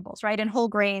and vegetables, right? And whole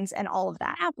grains and all of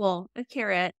that. Apple, a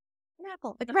carrot. An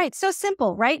apple, right? So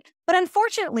simple, right? But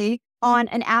unfortunately, on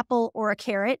an apple or a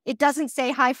carrot, it doesn't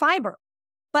say high fiber.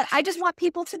 But I just want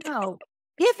people to know,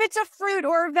 if it's a fruit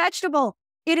or a vegetable,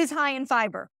 it is high in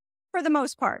fiber for the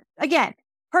most part. Again,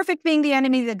 perfect being the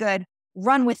enemy of the good,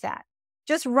 run with that.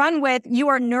 Just run with, you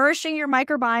are nourishing your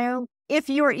microbiome if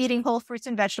you are eating whole fruits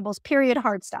and vegetables, period,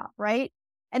 hard stop, right?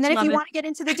 And then if you want to get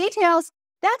into the details,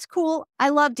 that's cool. I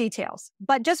love details.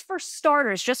 But just for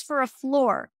starters, just for a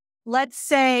floor, let's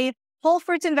say whole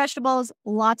fruits and vegetables,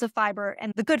 lots of fiber,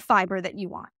 and the good fiber that you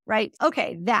want, right?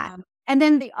 Okay, that. And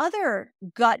then the other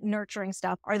gut nurturing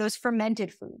stuff are those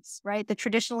fermented foods, right? The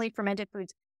traditionally fermented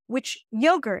foods, which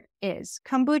yogurt is,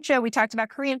 kombucha, we talked about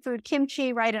Korean food,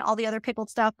 kimchi, right? And all the other pickled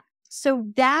stuff. So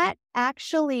that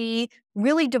actually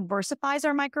really diversifies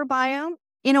our microbiome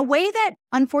in a way that,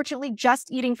 unfortunately,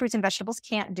 just eating fruits and vegetables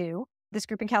can't do. This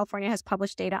group in California has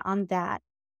published data on that.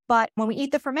 But when we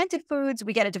eat the fermented foods,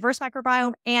 we get a diverse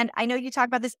microbiome. And I know you talk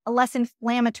about this, a less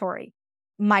inflammatory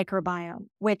microbiome,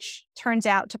 which turns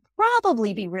out to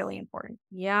probably be really important.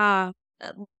 Yeah.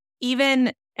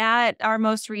 Even at our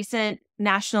most recent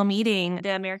national meeting,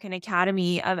 the American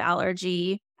Academy of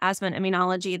Allergy, Asthma, and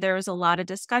Immunology, there was a lot of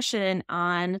discussion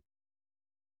on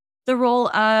the role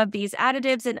of these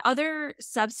additives and other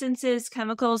substances,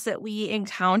 chemicals that we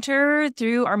encounter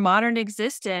through our modern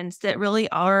existence that really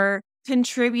are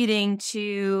contributing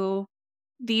to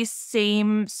these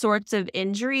same sorts of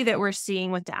injury that we're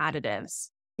seeing with the additives.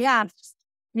 Yeah.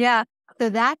 Yeah. So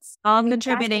that's all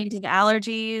contributing to the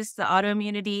allergies, the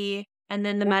autoimmunity, and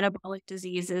then the metabolic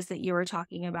diseases that you were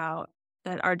talking about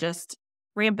that are just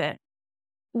rampant.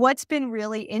 What's been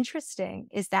really interesting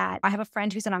is that I have a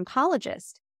friend who's an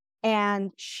oncologist,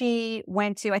 and she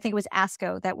went to, I think it was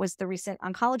ASCO, that was the recent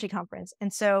oncology conference.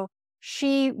 And so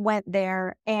she went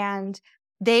there and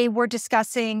they were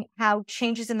discussing how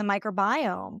changes in the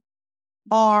microbiome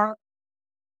are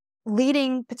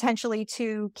leading potentially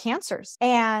to cancers,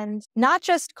 and not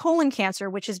just colon cancer,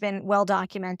 which has been well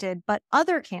documented, but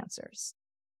other cancers.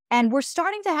 And we're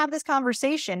starting to have this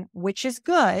conversation, which is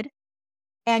good.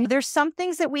 And there's some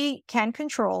things that we can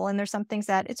control, and there's some things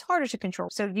that it's harder to control.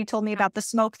 So you told me about the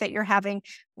smoke that you're having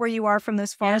where you are from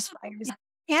those forest fires in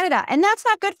Canada, and that's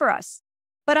not good for us.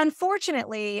 But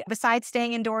unfortunately, besides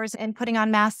staying indoors and putting on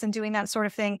masks and doing that sort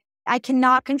of thing, I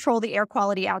cannot control the air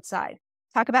quality outside.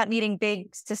 Talk about needing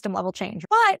big system level change.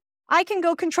 But I can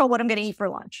go control what I'm going to eat for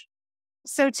lunch.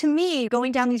 So to me,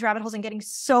 going down these rabbit holes and getting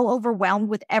so overwhelmed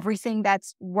with everything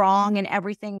that's wrong and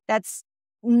everything that's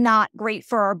not great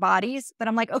for our bodies. But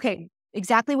I'm like, okay,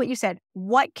 exactly what you said.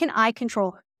 What can I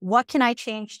control? What can I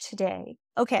change today?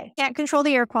 Okay, can't control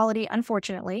the air quality,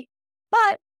 unfortunately,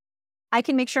 but I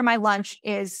can make sure my lunch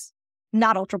is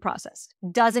not ultra processed,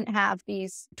 doesn't have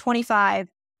these 25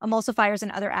 emulsifiers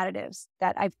and other additives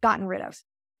that I've gotten rid of.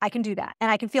 I can do that.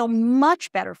 And I can feel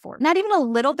much better for it, not even a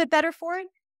little bit better for it.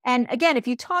 And again, if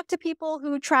you talk to people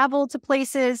who travel to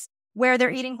places where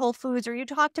they're eating whole foods, or you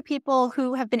talk to people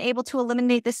who have been able to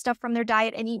eliminate this stuff from their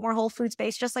diet and eat more whole foods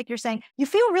based, just like you're saying, you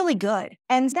feel really good.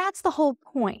 And that's the whole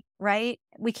point, right?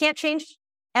 We can't change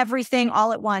everything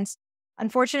all at once.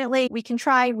 Unfortunately, we can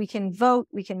try, we can vote,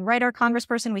 we can write our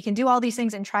congressperson, we can do all these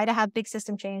things and try to have big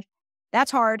system change.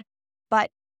 That's hard, but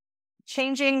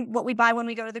changing what we buy when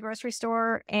we go to the grocery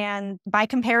store and by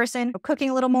comparison, cooking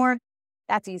a little more,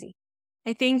 that's easy.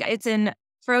 I think it's in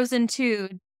Frozen 2,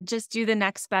 just do the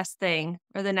next best thing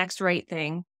or the next right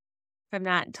thing. If I'm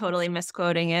not totally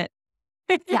misquoting it.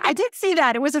 Yeah, I did see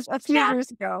that. It was a few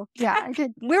years ago. Yeah,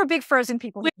 we were big Frozen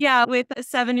people. Yeah, with a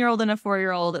 7-year-old and a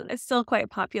 4-year-old. It's still quite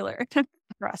popular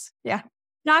for us. Yeah.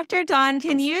 Dr. Dawn,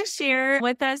 can you share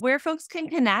with us where folks can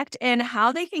connect and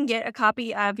how they can get a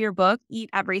copy of your book, Eat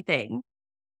Everything?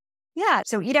 Yeah.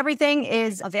 So Eat Everything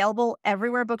is available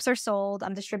everywhere books are sold.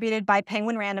 I'm distributed by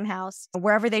Penguin Random House,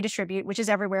 wherever they distribute, which is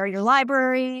everywhere. Your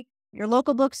library, your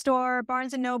local bookstore,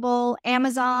 Barnes & Noble,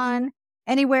 Amazon,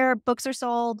 anywhere books are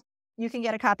sold, you can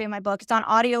get a copy of my book. It's on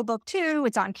audiobook too.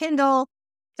 It's on Kindle.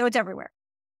 So it's everywhere.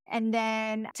 And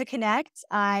then to connect,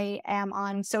 I am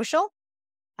on social.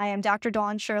 I am Dr.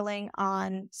 Dawn Sherling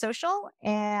on social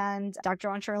and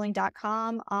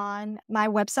drdawnSherling.com on my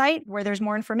website, where there's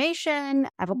more information. I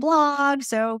have a blog,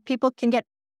 so people can get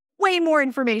way more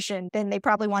information than they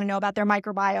probably want to know about their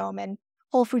microbiome and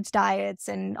whole foods diets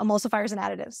and emulsifiers and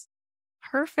additives.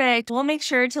 Perfect. We'll make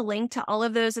sure to link to all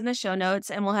of those in the show notes,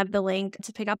 and we'll have the link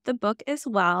to pick up the book as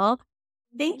well.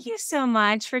 Thank you so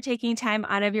much for taking time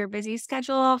out of your busy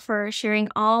schedule, for sharing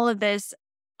all of this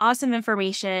awesome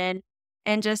information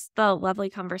and just the lovely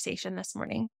conversation this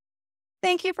morning.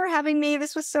 Thank you for having me.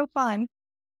 This was so fun.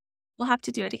 We'll have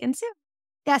to do it again soon.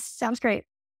 Yes, sounds great.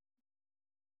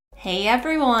 Hey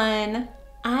everyone.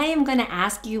 I am going to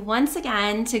ask you once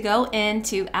again to go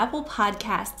into Apple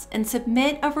Podcasts and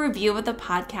submit a review of the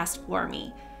podcast for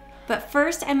me. But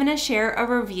first, I'm going to share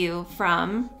a review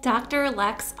from Dr.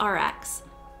 Lex RX.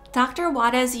 Dr.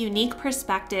 Wada's unique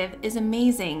perspective is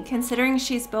amazing, considering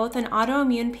she's both an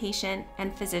autoimmune patient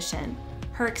and physician.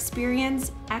 Her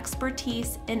experience,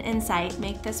 expertise, and insight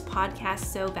make this podcast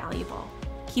so valuable.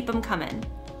 Keep them coming.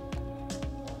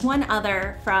 One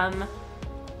other from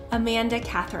Amanda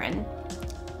Catherine.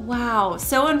 Wow,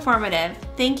 so informative.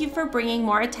 Thank you for bringing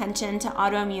more attention to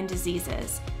autoimmune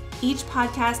diseases. Each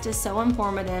podcast is so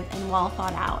informative and well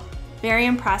thought out. Very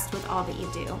impressed with all that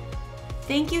you do.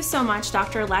 Thank you so much,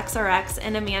 Dr. Lex RX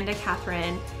and Amanda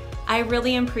Catherine. I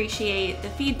really appreciate the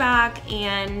feedback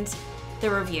and the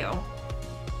review.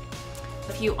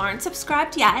 If you aren't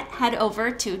subscribed yet, head over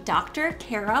to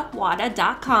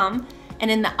drkarawada.com,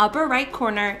 and in the upper right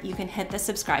corner, you can hit the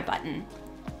subscribe button.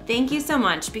 Thank you so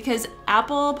much, because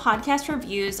Apple Podcast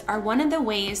reviews are one of the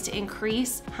ways to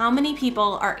increase how many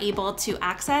people are able to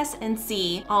access and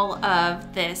see all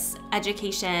of this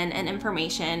education and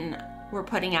information we're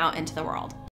putting out into the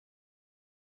world.